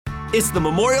It's the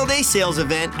Memorial Day sales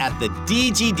event at the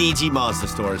DGDG Mazda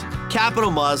stores.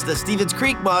 Capital Mazda, Stevens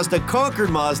Creek Mazda, Concord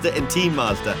Mazda, and Team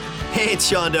Mazda. Hey, it's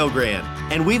Sean Delgrand.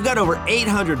 And we've got over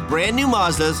 800 brand new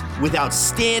Mazdas with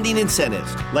outstanding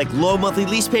incentives, like low monthly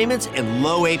lease payments and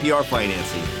low APR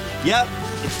financing. Yep,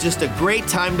 it's just a great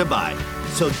time to buy.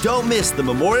 So don't miss the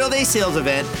Memorial Day sales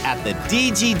event at the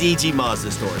DGDG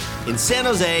Mazda stores in San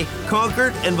Jose,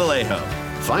 Concord, and Vallejo.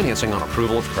 Financing on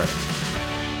approval of credit.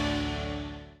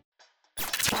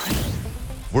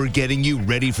 We're getting you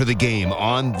ready for the game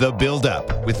on The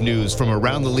Build-Up with news from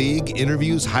around the league,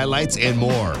 interviews, highlights, and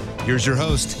more. Here's your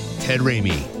host, Ted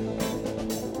Ramey.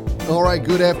 All right,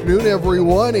 good afternoon,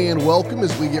 everyone, and welcome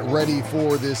as we get ready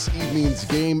for this evening's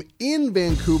game in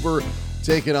Vancouver,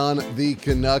 taking on the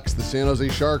Canucks, the San Jose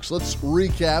Sharks. Let's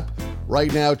recap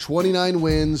right now. 29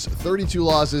 wins, 32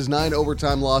 losses, 9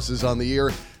 overtime losses on the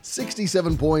year.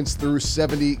 67 points through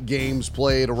 70 games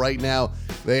played. Right now,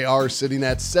 they are sitting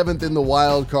at 7th in the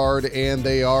wild card, and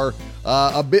they are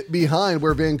a bit behind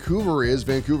where Vancouver is.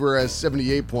 Vancouver has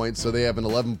 78 points, so they have an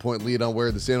 11-point lead on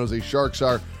where the San Jose Sharks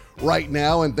are right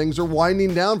now, and things are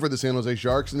winding down for the San Jose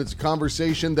Sharks, and it's a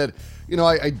conversation that,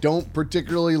 I don't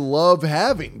particularly love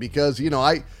having because,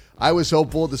 I was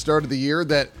hopeful at the start of the year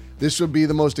that this would be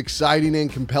the most exciting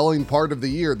and compelling part of the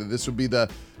year, that this would be the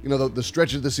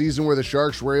stretch of the season where the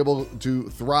Sharks were able to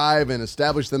thrive and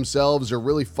establish themselves or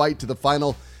really fight to the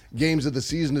final games of the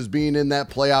season as being in that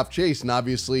playoff chase. And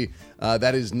obviously,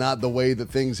 that is not the way that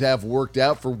things have worked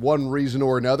out for one reason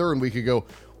or another. And we could go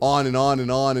on and on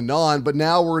and on and on. But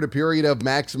now we're at a period of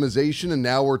maximization, and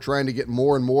now we're trying to get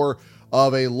more and more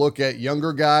of a look at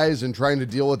younger guys and trying to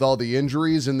deal with all the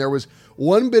injuries. And there was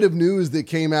one bit of news that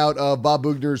came out of Bob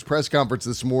Boughner's press conference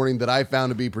this morning that I found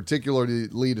to be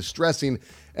particularly distressing,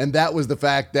 and that was the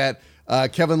fact that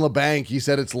Kevin Labanc, he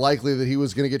said it's likely that he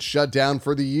was going to get shut down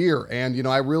for the year. And,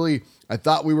 I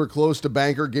thought we were close to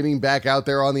Banker getting back out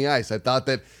there on the ice. I thought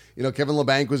that, Kevin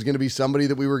Labanc was going to be somebody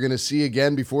that we were going to see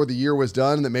again before the year was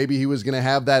done, and that maybe he was going to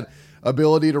have that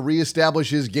ability to reestablish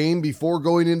his game before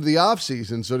going into the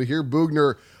offseason. So to hear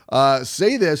Boughner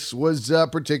say this was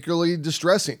particularly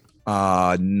distressing.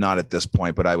 Not at this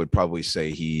point, but I would probably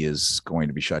say he is going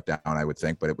to be shut down, I would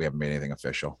think, but we haven't made anything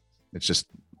official. It's just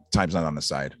time's not on the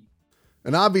side.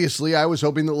 And obviously, I was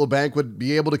hoping that Labanc would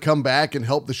be able to come back and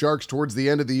help the Sharks towards the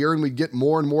end of the year, and we'd get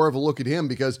more and more of a look at him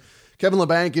because Kevin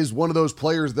Labanc is one of those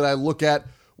players that I look at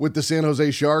with the San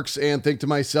Jose Sharks and think to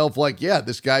myself,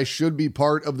 this guy should be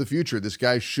part of the future. This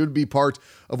guy should be part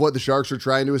of what the Sharks are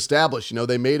trying to establish.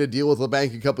 They made a deal with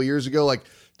Labanc a couple years ago,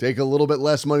 take a little bit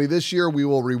less money this year. We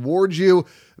will reward you.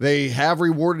 They have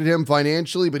rewarded him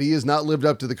financially, but he has not lived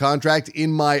up to the contract,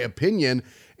 in my opinion.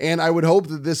 And I would hope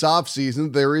that this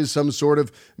offseason there is some sort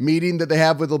of meeting that they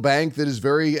have with Labanc that is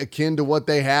very akin to what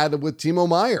they had with Timo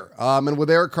Meier and with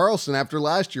Erik Karlsson after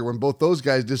last year when both those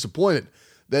guys disappointed.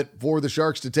 That for the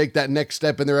Sharks to take that next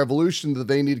step in their evolution, that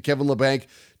they need Kevin Labanc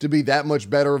to be that much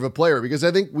better of a player. Because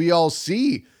I think we all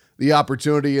see the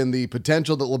opportunity and the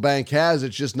potential that Labanc has.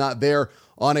 It's just not there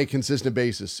on a consistent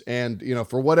basis. And,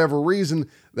 for whatever reason,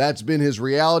 that's been his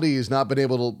reality. He's not been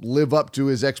able to live up to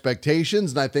his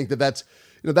expectations. And I think that that's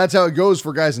how it goes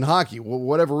for guys in hockey.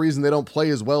 Whatever reason, they don't play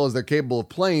as well as they're capable of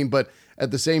playing. But at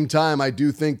the same time, I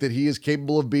do think that he is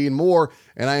capable of being more.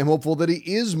 And I am hopeful that he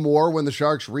is more when the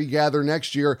Sharks regather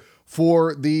next year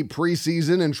for the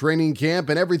preseason and training camp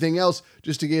and everything else,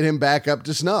 just to get him back up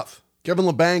to snuff. Kevin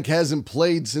Labanc hasn't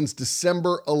played since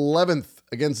December 11th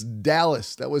against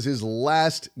Dallas. That was his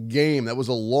last game. That was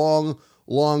a long,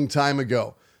 long time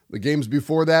ago. The games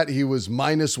before that, he was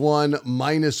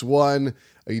 -1.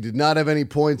 He did not have any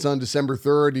points on December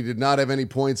 3rd. He did not have any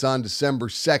points on December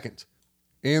 2nd.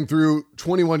 And through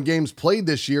 21 games played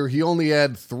this year, he only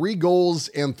had 3 goals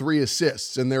and 3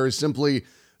 assists. And there is simply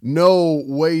no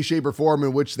way, shape, or form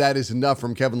in which that is enough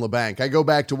from Kevin Labanc. I go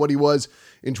back to what he was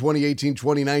in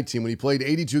 2018-2019 when he played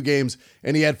 82 games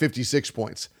and he had 56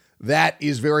 points. That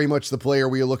is very much the player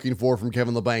we are looking for from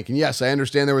Kevin Labanc. And yes, I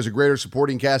understand there was a greater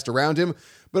supporting cast around him,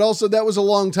 but also that was a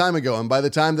long time ago. And by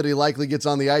the time that he likely gets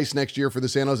on the ice next year for the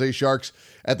San Jose Sharks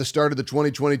at the start of the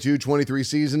 2022-23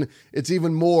 season, it's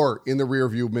even more in the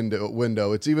rearview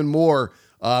window. It's even more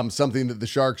something that the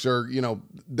Sharks are,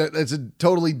 that's a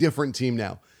totally different team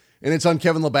now. And it's on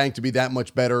Kevin Labanc to be that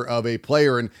much better of a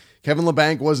player. And Kevin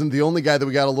Labanc wasn't the only guy that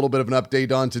we got a little bit of an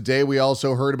update on today. We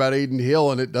also heard about Adin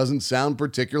Hill, and it doesn't sound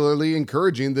particularly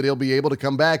encouraging that he'll be able to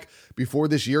come back before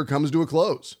this year comes to a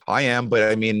close. I am, but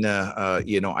I mean, I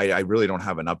really don't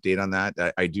have an update on that.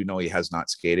 I do know he has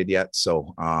not skated yet.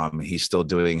 So he's still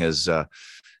doing his,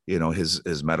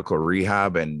 his medical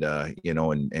rehab, and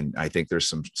and I think there's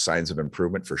some signs of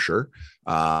improvement for sure.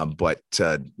 But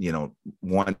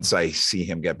once I see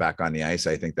him get back on the ice,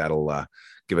 I think that'll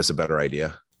give us a better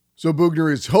idea. So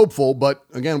Boughner is hopeful, but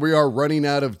again, we are running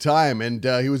out of time. And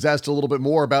he was asked a little bit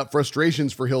more about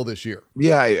frustrations for Hill this year.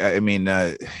 Yeah, I mean,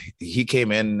 he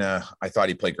came in. I thought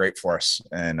he played great for us,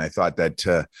 and I thought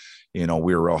that we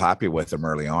were real happy with him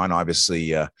early on.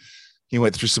 Obviously, he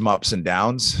went through some ups and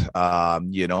downs,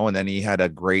 and then he had a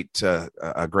great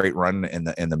run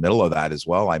in the middle of that as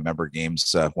well. I remember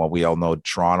games. We all know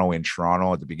Toronto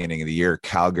at the beginning of the year,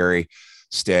 Calgary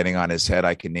standing on his head.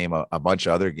 I can name a bunch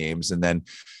of other games, and then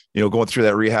going through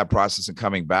that rehab process and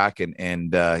coming back and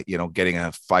getting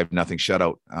a 5-0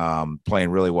 shutout, playing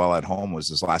really well at home was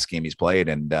his last game he's played.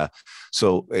 And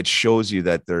so it shows you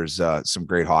that there's some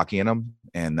great hockey in him,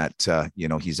 and that,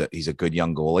 he's a good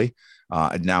young goalie.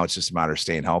 And now it's just a matter of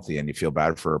staying healthy, and you feel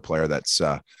bad for a player that's,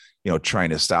 trying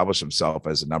to establish himself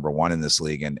as a number one in this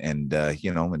league. And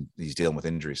he's dealing with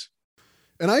injuries.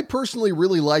 And I personally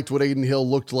really liked what Adin Hill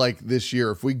looked like this year.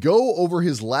 If we go over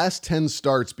his last 10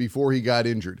 starts before he got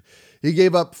injured, he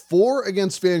gave up 4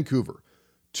 against Vancouver,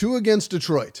 2 against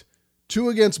Detroit, 2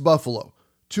 against Buffalo,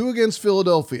 2 against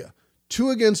Philadelphia,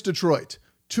 2 against Detroit,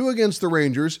 2 against the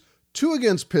Rangers, 2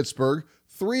 against Pittsburgh,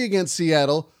 3 against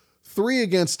Seattle, 3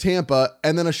 against Tampa,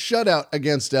 and then a shutout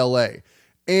against LA.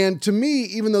 And to me,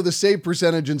 even though the save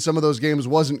percentage in some of those games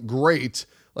wasn't great,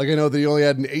 like I know that he only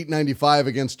had an .895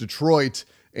 against Detroit,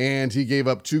 and he gave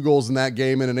up 2 goals in that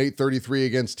game, and an .833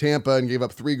 against Tampa, and gave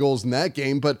up 3 goals in that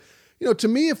game. But, to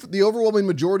me, if the overwhelming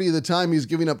majority of the time he's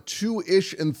giving up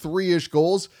 2-ish and 3-ish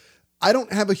goals, I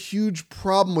don't have a huge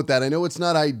problem with that. I know it's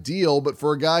not ideal, but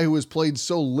for a guy who has played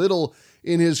so little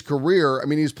in his career, I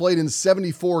mean, he's played in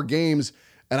 74 games,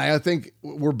 and I think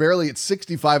we're barely at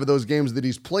 65 of those games that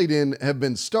he's played in have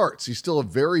been starts. He's still a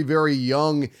very, very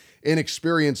young,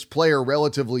 inexperienced player,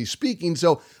 relatively speaking.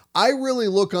 So I really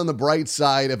look on the bright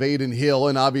side of Adin Hill,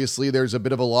 and obviously there's a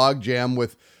bit of a logjam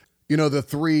with, the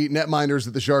 3 netminders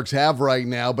that the Sharks have right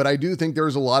now, but I do think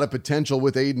there's a lot of potential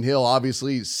with Adin Hill.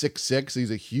 Obviously, he's 6'6",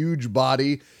 he's a huge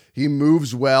body, he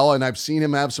moves well, and I've seen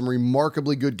him have some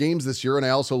remarkably good games this year, and I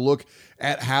also look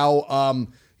at how,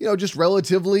 just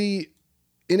relatively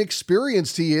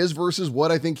inexperienced he is versus what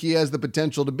I think he has the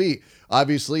potential to be.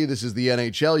 Obviously, this is the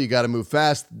NHL. You got to move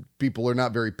fast. People are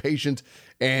not very patient.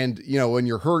 And, when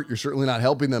you're hurt, you're certainly not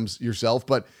helping them yourself.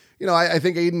 But, I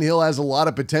think Adin Hill has a lot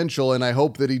of potential, and I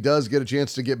hope that he does get a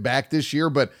chance to get back this year.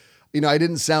 But, I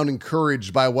didn't sound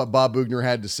encouraged by what Bob Boughner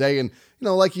had to say. And,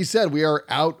 like he said, we are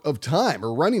out of time,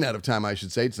 or running out of time, I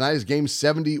should say. Tonight is game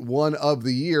 71 of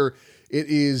the year. It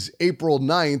is April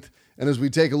 9th. And as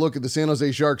we take a look at the San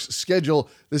Jose Sharks schedule,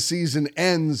 the season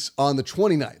ends on the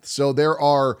 29th. So there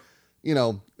are,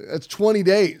 it's 20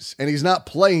 days, and he's not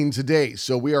playing today.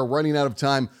 So we are running out of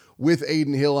time with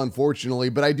Adin Hill, unfortunately.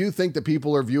 But I do think that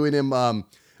people are viewing him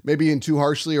maybe in too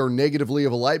harshly or negatively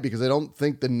of a light, because I don't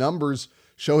think the numbers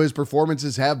show his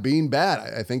performances have been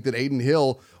bad. I think that Adin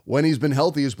Hill, when he's been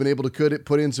healthy, has been able to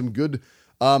put in some good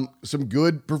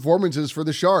performances for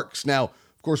the Sharks. Now,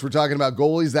 of course, we're talking about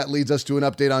goalies. That leads us to an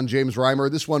update on James Reimer.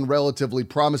 This one relatively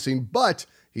promising, but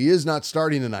he is not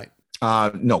starting tonight.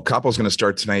 No, Kaapo's going to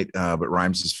start tonight, but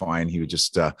Reims is fine. He would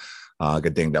just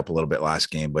got dinged up a little bit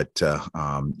last game, but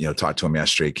talked to him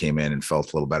yesterday, came in and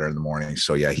felt a little better in the morning.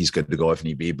 So yeah, he's good to go if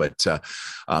need be. But the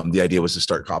idea was to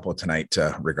start Kaapo tonight,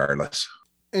 regardless.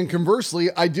 And conversely,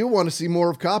 I do want to see more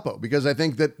of Kaapo, because I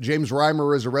think that James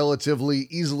Reimer is a relatively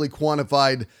easily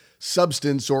quantified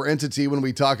substance or entity when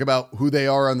we talk about who they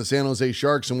are on the San Jose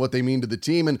Sharks and what they mean to the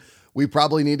team. And we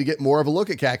probably need to get more of a look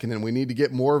at Kähkönen. We need to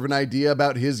get more of an idea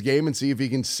about his game and see if he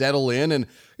can settle in. And,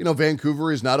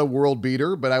 Vancouver is not a world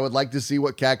beater, but I would like to see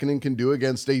what Kähkönen can do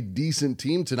against a decent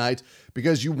team tonight,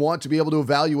 because you want to be able to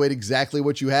evaluate exactly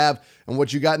what you have and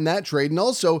what you got in that trade. And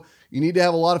also, you need to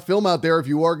have a lot of film out there if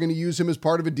you are going to use him as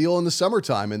part of a deal in the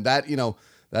summertime. And that,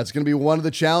 that's going to be one of the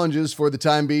challenges for the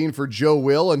time being for Joe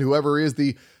Will and whoever is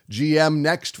the GM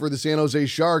next for the San Jose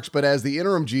Sharks. But as the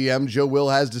interim GM, Joe Will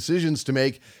has decisions to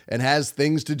make and has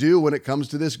things to do when it comes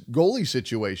to this goalie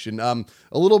situation. A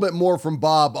little bit more from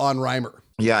Bob on Reimer.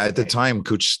 Yeah, at the time,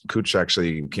 Cooch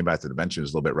actually came back to the bench and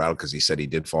was a little bit rattled because he said he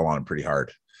did fall on him pretty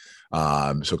hard.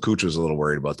 So Cooch was a little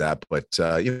worried about that, but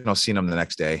seeing him the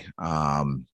next day,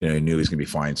 he knew he was going to be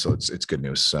fine. So it's good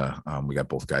news. We got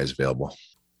both guys available.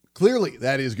 Clearly,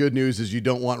 that is good news, as you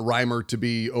don't want Reimer to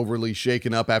be overly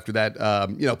shaken up after that,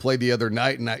 play the other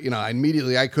night. And I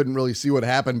immediately, I couldn't really see what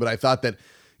happened, but I thought that,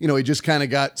 he just kind of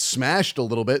got smashed a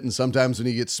little bit. And sometimes when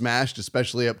you get smashed,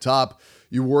 especially up top,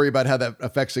 you worry about how that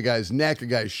affects a guy's neck, a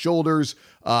guy's shoulders.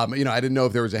 I didn't know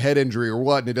if there was a head injury or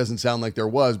what, and it doesn't sound like there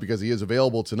was because he is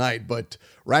available tonight. But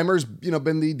Reimer's,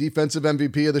 been the defensive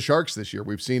MVP of the Sharks this year.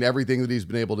 We've seen everything that he's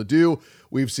been able to do.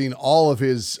 We've seen all of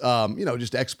his,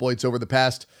 just exploits over the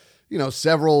past,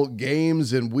 several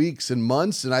games and weeks and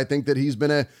months. And I think that he's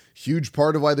been a huge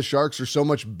part of why the Sharks are so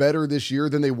much better this year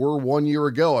than they were 1 year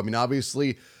ago. I mean,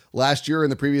 obviously, last year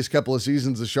and the previous couple of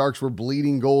seasons, the Sharks were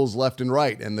bleeding goals left and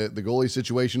right, and the goalie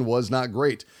situation was not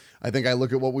great. I think I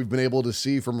look at what we've been able to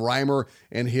see from Reimer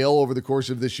and Hill over the course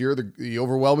of this year, the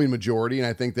overwhelming majority, and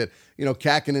I think that,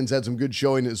 Käkkänen's had some good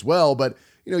showing as well, but,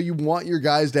 you want your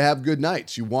guys to have good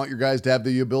nights. You want your guys to have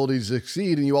the ability to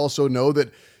succeed, and you also know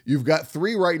that you've got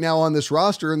 3 right now on this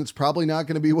roster, and it's probably not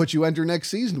going to be what you enter next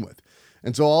season with.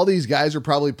 And so all these guys are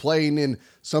probably playing in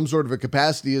some sort of a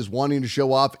capacity as wanting to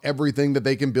show off everything that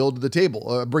they can build to the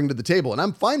table, bring to the table. And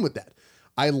I'm fine with that.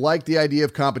 I like the idea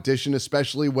of competition,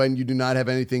 especially when you do not have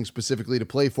anything specifically to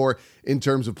play for in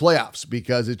terms of playoffs,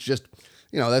 because it's just,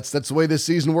 that's the way this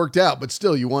season worked out. But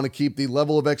still, you want to keep the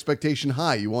level of expectation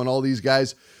high. You want all these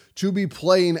guys to be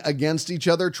playing against each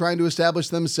other, trying to establish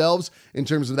themselves in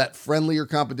terms of that friendlier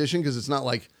competition, because it's not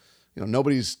like,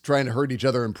 nobody's trying to hurt each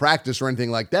other in practice or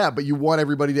anything like that, but you want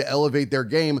everybody to elevate their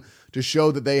game to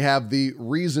show that they have the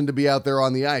reason to be out there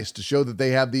on the ice, to show that they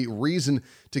have the reason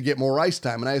to get more ice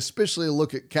time. And I especially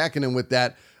look at Käkkänen with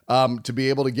that, to be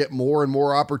able to get more and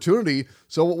more opportunity.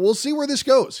 So we'll see where this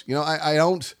goes.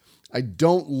 I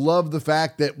don't love the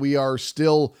fact that we are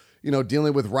still,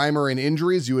 dealing with Reimer and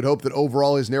injuries. You would hope that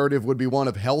overall his narrative would be one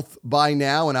of health by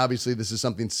now. And obviously this is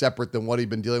something separate than what he'd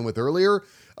been dealing with earlier.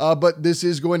 But this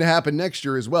is going to happen next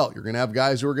year as well. You're going to have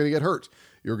guys who are going to get hurt.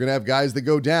 You're going to have guys that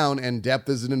go down, and depth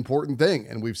is an important thing.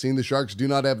 And we've seen the Sharks do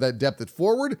not have that depth at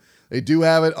forward. They do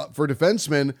have it for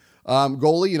defensemen.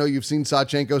 Goalie, you've seen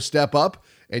Sawchenko step up,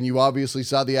 and you obviously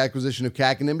saw the acquisition of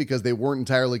Käkkänen because they weren't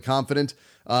entirely confident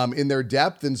in their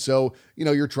depth. And so,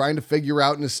 you're trying to figure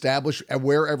out and establish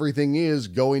where everything is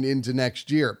going into next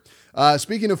year.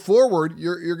 Speaking of forward,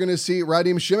 you're going to see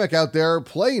Radim Simek out there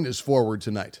playing as forward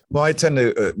tonight. Well, I tend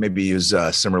to maybe use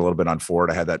Simmer a little bit on forward.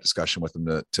 I had that discussion with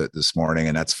him this morning,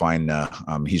 and that's fine.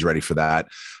 He's ready for that.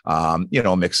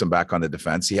 Mix him back on the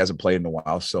defense. He hasn't played in a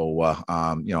while, so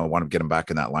I want to get him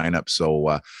back in that lineup.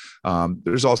 So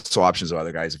there's also options of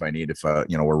other guys if I need. If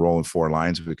we're rolling 4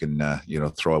 lines, we can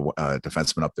throw a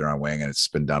defenseman up there on wing, and it's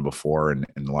been done before, and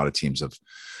a lot of teams have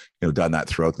done that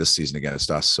throughout this season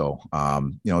against us. So,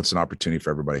 it's an opportunity for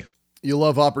everybody. You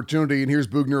love opportunity. And here's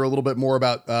Bugner a little bit more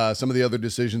about some of the other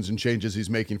decisions and changes he's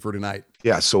making for tonight.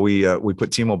 Yeah. So we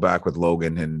put Timo back with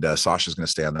Logan, and Sasha's going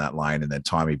to stay on that line, and then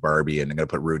Tommy, Barbie, and I'm going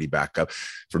to put Rudy back up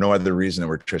for no other reason than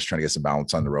we're just trying to get some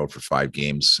balance on the road for 5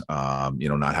 games.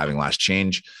 Not having last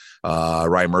change.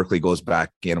 Ryan Merkley goes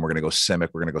back in, and we're going to go Simek.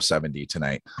 We're going to go 70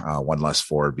 tonight. 1 less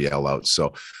forward, BL out.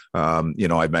 So,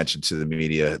 I mentioned to the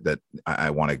media that I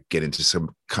want to get into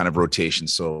some kind of rotation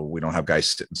so we don't have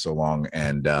guys sitting so long,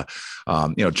 and,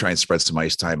 try and spread some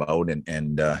ice time out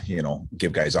and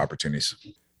give guys opportunities.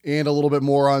 And a little bit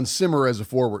more on Simmer as a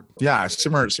forward. Yeah,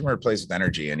 Simmer plays with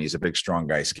energy, and he's a big, strong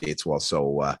guy, skates well.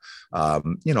 So,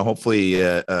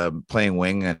 hopefully playing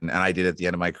wing, and I did at the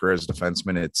end of my career as a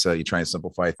defenseman, it's you try and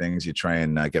simplify things. You try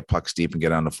and get pucks deep and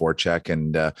get on the forecheck,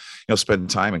 and, spend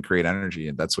time and create energy.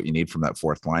 And that's what you need from that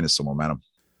fourth line is some momentum.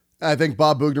 I think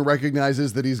Bob Bugner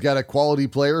recognizes that he's got a quality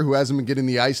player who hasn't been getting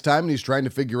the ice time, and he's trying to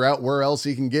figure out where else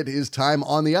he can get his time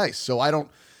on the ice. So I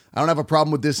don't have a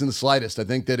problem with this in the slightest. I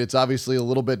think that it's obviously a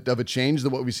little bit of a change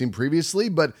than what we've seen previously,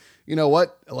 but you know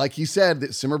what? Like he said,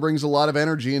 that Simmer brings a lot of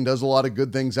energy and does a lot of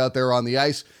good things out there on the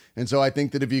ice. And so I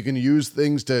think that if you can use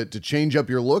things to change up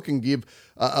your look and give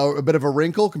a bit of a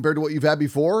wrinkle compared to what you've had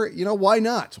before, why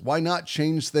not? Why not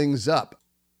change things up?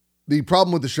 The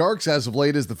problem with the Sharks as of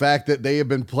late is the fact that they have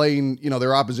been playing,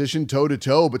 their opposition toe to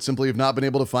toe, but simply have not been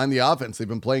able to find the offense. They've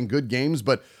been playing good games,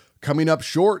 but coming up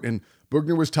short. And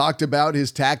Bugner was talked about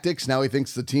his tactics. Now he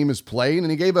thinks the team is playing,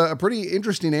 and he gave a pretty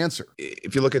interesting answer.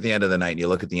 If you look at the end of the night and you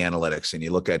look at the analytics and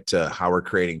you look at how we're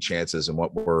creating chances and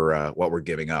what we're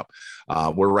giving up,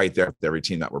 we're right there with every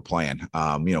team that we're playing.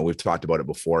 We've talked about it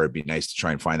before. It'd be nice to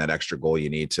try and find that extra goal you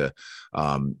need to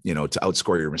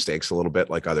outscore your mistakes a little bit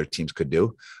like other teams could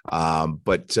do.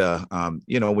 But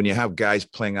when you have guys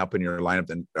playing up in your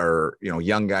lineup or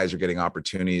young guys are getting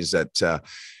opportunities that,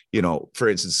 for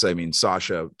instance,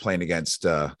 Sasha playing against,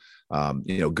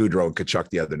 Gaudreau and Tkachuk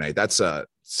the other night, that's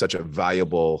such a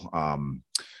valuable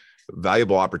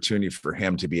opportunity for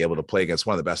him to be able to play against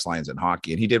one of the best lines in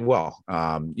hockey. And he did well,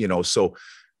 so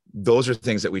those are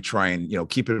things that we try and,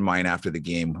 keep in mind after the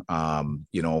game.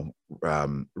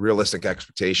 Realistic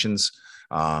expectations,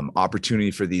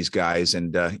 opportunity for these guys,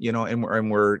 and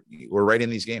we're right in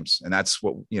these games. And that's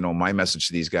what, my message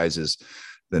to these guys is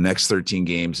the next 13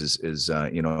 games is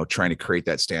trying to create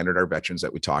that standard, our veterans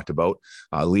that we talked about,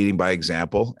 leading by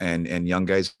example, and young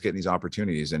guys getting these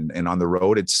opportunities. And on the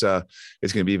road, it's going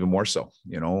to be even more so,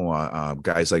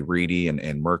 guys like Reedy and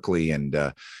Merkley and,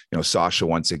 Sasha,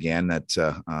 once again, that,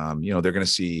 they're going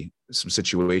to see some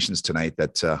situations tonight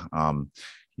that,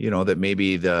 that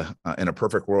maybe in a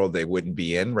perfect world, they wouldn't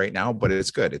be in right now, but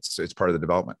it's good. It's part of the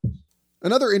development.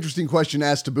 Another interesting question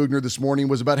asked to Boughner this morning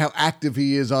was about how active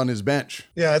he is on his bench.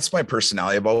 Yeah, that's my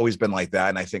personality. I've always been like that.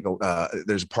 And I think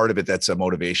there's a part of it that's a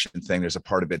motivation thing. There's a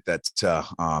part of it that's,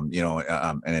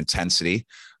 an intensity,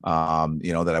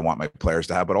 that I want my players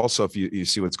to have. But also if you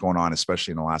see what's going on,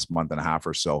 especially in the last month and a half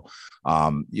or so,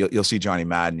 you'll see Johnny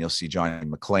Madden, you'll see Johnny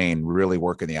McLean really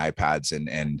working the iPads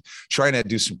and trying to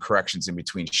do some corrections in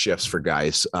between shifts for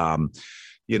guys.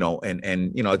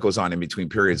 It goes on in between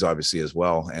periods, obviously, as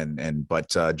well. But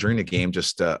during the game,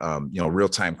 just,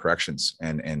 real-time corrections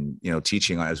and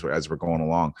teaching as we're going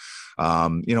along.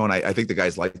 And I think the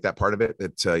guys like that part of it,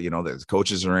 that, the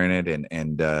coaches are in it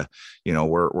and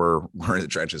we're in the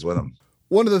trenches with them.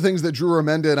 One of the things that Drew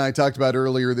Remenda and I talked about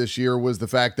earlier this year was the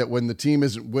fact that when the team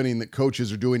isn't winning, that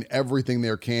coaches are doing everything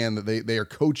they can, that they are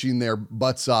coaching their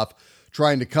butts off,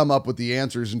 trying to come up with the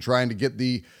answers and trying to get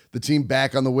the team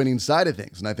back on the winning side of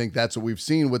things. And I think that's what we've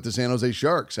seen with the San Jose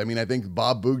Sharks. I mean, I think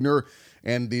Bob Boughner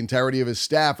and the entirety of his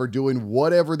staff are doing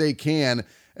whatever they can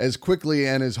as quickly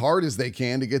and as hard as they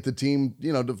can to get the team,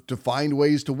 to find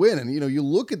ways to win. And, you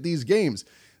look at these games,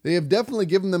 they have definitely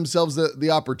given themselves the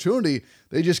opportunity.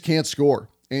 They just can't score.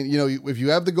 And, if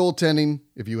you have the goaltending,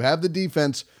 if you have the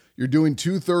defense, you're doing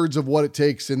 2/3 of what it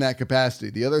takes in that capacity.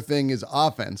 The other thing is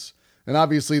offense. And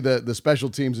obviously the special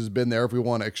teams has been there if we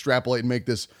want to extrapolate and make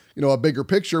this, a bigger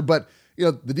picture. But,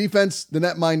 the defense, the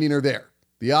net minding are there.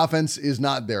 The offense is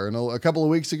not there. And a couple of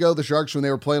weeks ago, the Sharks, when they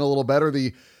were playing a little better,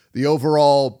 the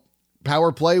overall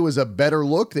power play was a better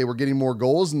look. They were getting more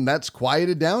goals, and that's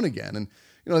quieted down again. And,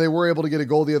 they were able to get a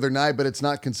goal the other night, but it's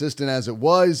not consistent as it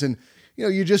was. And,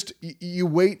 you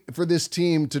wait for this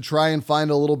team to try and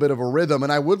find a little bit of a rhythm.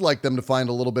 And I would like them to find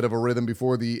a little bit of a rhythm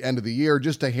before the end of the year,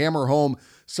 just to hammer home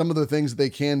some of the things that they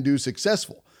can do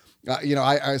successfully.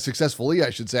 I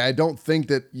should say. I don't think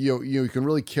that you can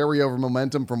really carry over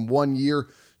momentum from one year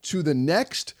to the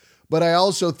next, but I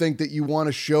also think that you want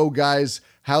to show guys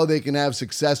how they can have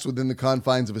success within the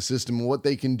confines of a system and what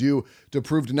they can do to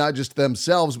prove to not just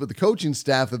themselves, but the coaching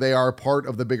staff that they are a part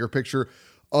of the bigger picture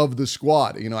of the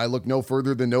squad. I look no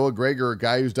further than Noah Gregor, a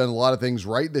guy who's done a lot of things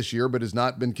right this year, but has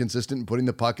not been consistent in putting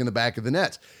the puck in the back of the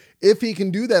net. If he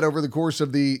can do that over the course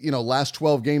of the, last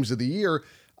 12 games of the year,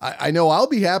 I know I'll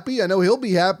be happy. I know he'll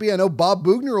be happy. I know Bob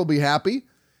Boughner will be happy.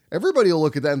 Everybody will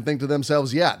look at that and think to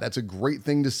themselves, yeah, that's a great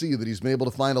thing to see that he's been able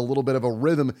to find a little bit of a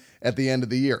rhythm at the end of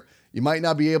the year. You might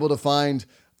not be able to find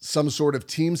some sort of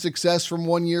team success from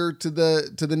one year to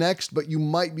the next, but you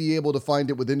might be able to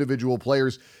find it with individual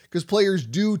players, because players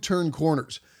do turn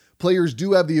corners. Players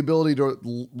do have the ability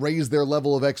to raise their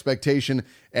level of expectation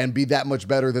and be that much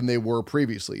better than they were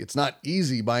previously. It's not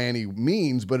easy by any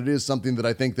means, but it is something that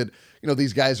I think that,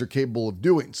 these guys are capable of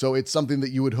doing. So it's something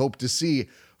that you would hope to see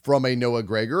from a Noah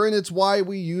Gregor, and it's why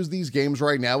we use these games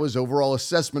right now as overall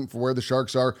assessment for where the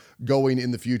Sharks are going in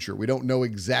the future. We don't know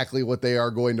exactly what they are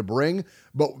going to bring,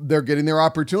 but they're getting their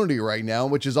opportunity right now,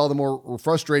 which is all the more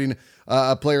frustrating.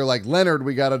 A player like Leonard,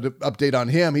 we got an update on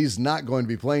him. He's not going to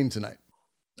be playing tonight.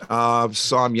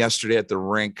 Saw him yesterday at the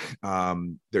rink.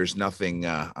 There's nothing,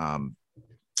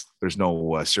 there's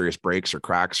no serious breaks or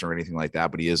cracks or anything like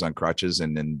that, but he is on crutches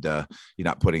and you're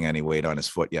not putting any weight on his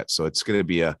foot yet. So it's going to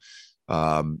be a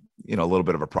little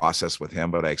bit of a process with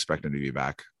him, but I expect him to be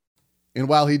back. And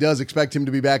while he does expect him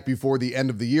to be back before the end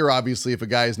of the year, obviously, if a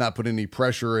guy is not putting any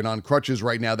pressure and on crutches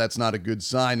right now, that's not a good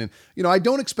sign. And, I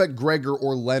don't expect Gregor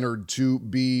or Leonard to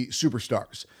be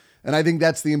superstars. And I think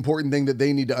that's the important thing that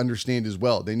they need to understand as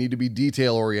well. They need to be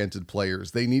detail-oriented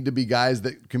players. They need to be guys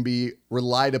that can be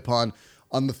relied upon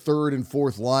on the third and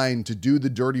fourth line to do the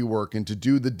dirty work and to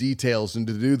do the details and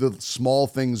to do the small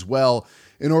things well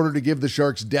in order to give the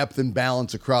Sharks depth and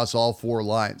balance across all four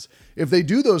lines. If they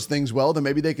do those things well, then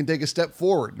maybe they can take a step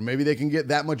forward and maybe they can get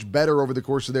that much better over the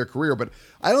course of their career. But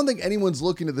I don't think anyone's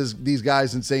looking at these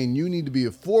guys and saying, you need to be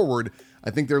a forward. I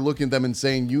think they're looking at them and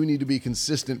saying, you need to be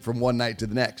consistent from one night to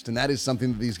the next. And that is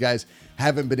something that these guys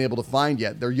haven't been able to find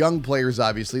yet. They're young players,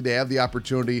 obviously. They have the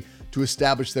opportunity to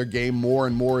establish their game more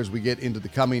and more as we get into the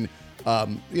coming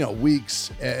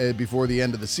weeks before the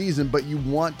end of the season, but you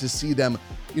want to see them,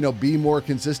 be more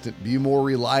consistent, be more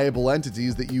reliable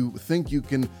entities that you think you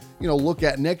can, look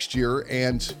at next year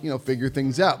and, figure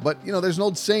things out. But, there's an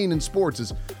old saying in sports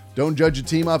is don't judge a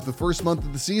team off the first month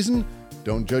of the season.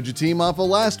 Don't judge a team off the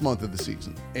last month of the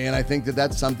season. And I think that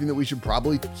that's something that we should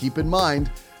probably keep in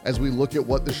mind as we look at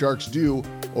what the Sharks do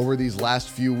over these last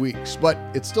few weeks. But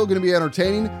it's still going to be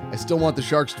entertaining. I still want the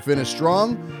Sharks to finish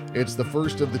strong. It's the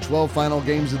first of the 12 final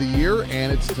games of the year,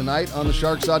 and it's tonight on the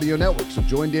Sharks Audio Network. So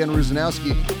join Dan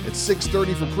Rusanowski at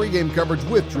 6:30 for pregame coverage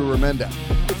with Drew Remenda.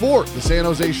 For the San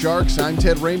Jose Sharks, I'm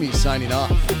Ted Ramey signing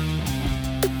off.